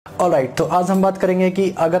Alright, तो आज हम बात करेंगे कि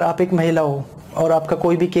अगर आप एक महिला हो और आपका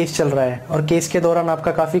कोई भी केस चल रहा है और केस के दौरान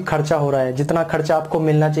आपका काफ़ी खर्चा हो रहा है, जितना खर्चा आपको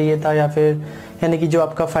मिलना चाहिए था या फिर यानी कि जो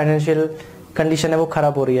आपका फाइनेंशियल कंडीशन है वो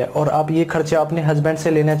ख़राब हो रही है और आप ये खर्चा अपने हस्बैंड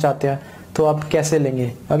से लेना चाहते हैं, तो आप कैसे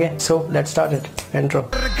लेंगे? Okay, so let's start it. Intro.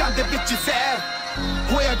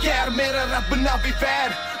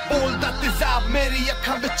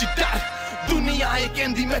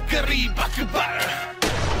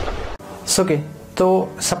 Okay,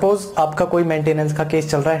 तो सपोज आपका कोई मेंटेनेंस का केस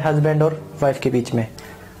चल रहा है हस्बैंड और वाइफ के बीच में।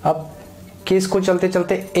 अब केस को चलते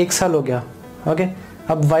चलते 1 साल हो गया। ओके,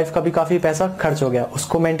 अब वाइफ का भी काफ़ी पैसा खर्च हो गया,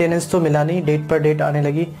 उसको मेंटेनेंस तो मिला नहीं, डेट पर डेट आने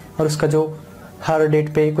लगी और उसका जो हर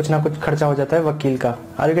डेट पे कुछ ना कुछ खर्चा हो जाता है वकील का,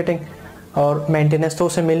 आर यू गेटिंग? और मेंटेनेंस तो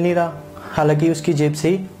उसे मिल नहीं रहा, हालांकि उसकी जेब से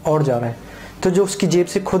ही और जा रहा है। तो जो उसकी जेब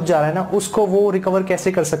से खुद जा रहा है ना, उसको वो रिकवर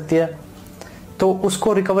कैसे कर सकती है? तो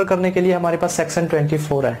उसको रिकवर करने के लिए हमारे पास सेक्शन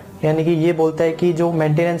 24 है, यानी कि ये बोलता है कि जो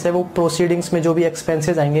मेंटेनेंस है वो प्रोसीडिंग्स में जो भी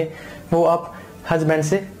एक्सपेंसेस आएंगे वो आप हस्बैंड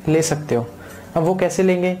से ले सकते हो। अब वो कैसे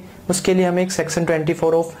लेंगे? उसके लिए हमें एक section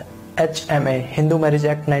 24 of HMA Hindu marriage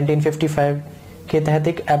act 1955 के तहत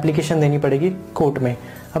एक एप्लीकेशन देनी पड़ेगी कोर्ट में।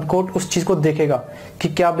 अब कोर्ट उस चीज़ को देखेगा कि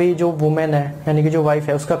क्या भाई जो वुमेन है यानी कि जो वाइफ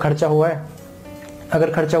है उसका खर्चा हुआ है।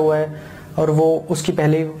 अगर खर्चा हुआ है और वो उसकी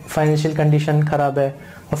पहले फाइनेंशियल कंडीशन ख़राब है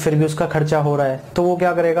और फिर भी उसका खर्चा हो रहा है, तो वो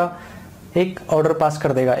क्या करेगा? एक ऑर्डर पास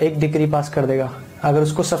कर देगा, एक डिक्री पास कर देगा। अगर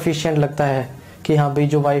उसको सफिशिएंट लगता है कि हाँ भाई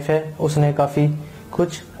जो वाइफ है उसने काफ़ी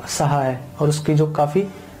कुछ सहा है और उसकी जो काफ़ी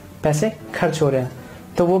पैसे खर्च हो रहे हैं,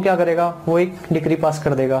 तो वो क्या करेगा? वो एक डिक्री पास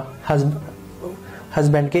कर देगा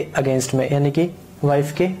हस्बैंड के अगेंस्ट में, यानी कि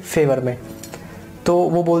वाइफ के फेवर में। तो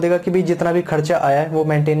वो बोल देगा कि भाई जितना भी खर्चा आया है वो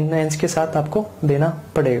मेंटेनेंस के साथ आपको देना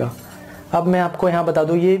पड़ेगा। अब मैं आपको यहाँ बता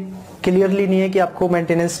दूँ, ये क्लियरली नहीं है कि आपको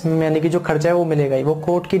मेंटेनेंस यानी कि जो खर्चा है वो मिलेगा ही, वो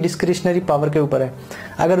कोर्ट की डिस्क्रिशनरी पावर के ऊपर है।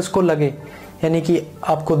 अगर उसको लगे, यानी कि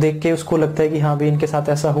आपको देख के उसको लगता है कि हाँ भाई इनके साथ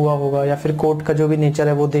ऐसा हुआ होगा, या फिर कोर्ट का जो भी नेचर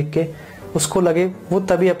है वो देख के उसको लगे, वो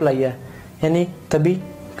तभी अप्लाई है, यानी तभी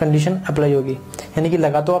कंडीशन अप्लाई होगी। यानी कि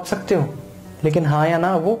लगा तो आप सकते हो, लेकिन हाँ या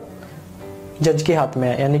ना वो जज के हाथ में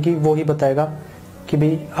है, यानी कि वो ही बताएगा कि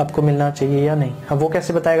भाई आपको मिलना चाहिए या नहीं। अब वो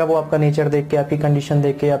कैसे बताएगा? वो आपका नेचर देख के, आपकी कंडीशन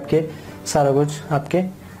देख के, आपके सारा कुछ, आपके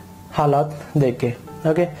हालात देख के।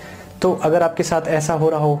 ओके, तो अगर आपके साथ ऐसा हो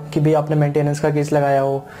रहा हो कि भाई आपने मेंटेनेंस का केस लगाया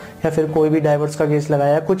हो या फिर कोई भी डाइवर्स का केस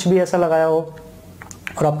लगाया, कुछ भी ऐसा लगाया हो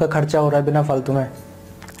और आपका खर्चा हो रहा है बिना फालतू में,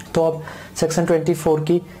 तो आप सेक्शन 24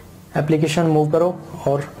 की एप्लीकेशन मूव करो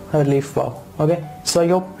और रिलीफ पाओ। Okay, so I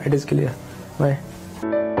hope it is clear. Bye.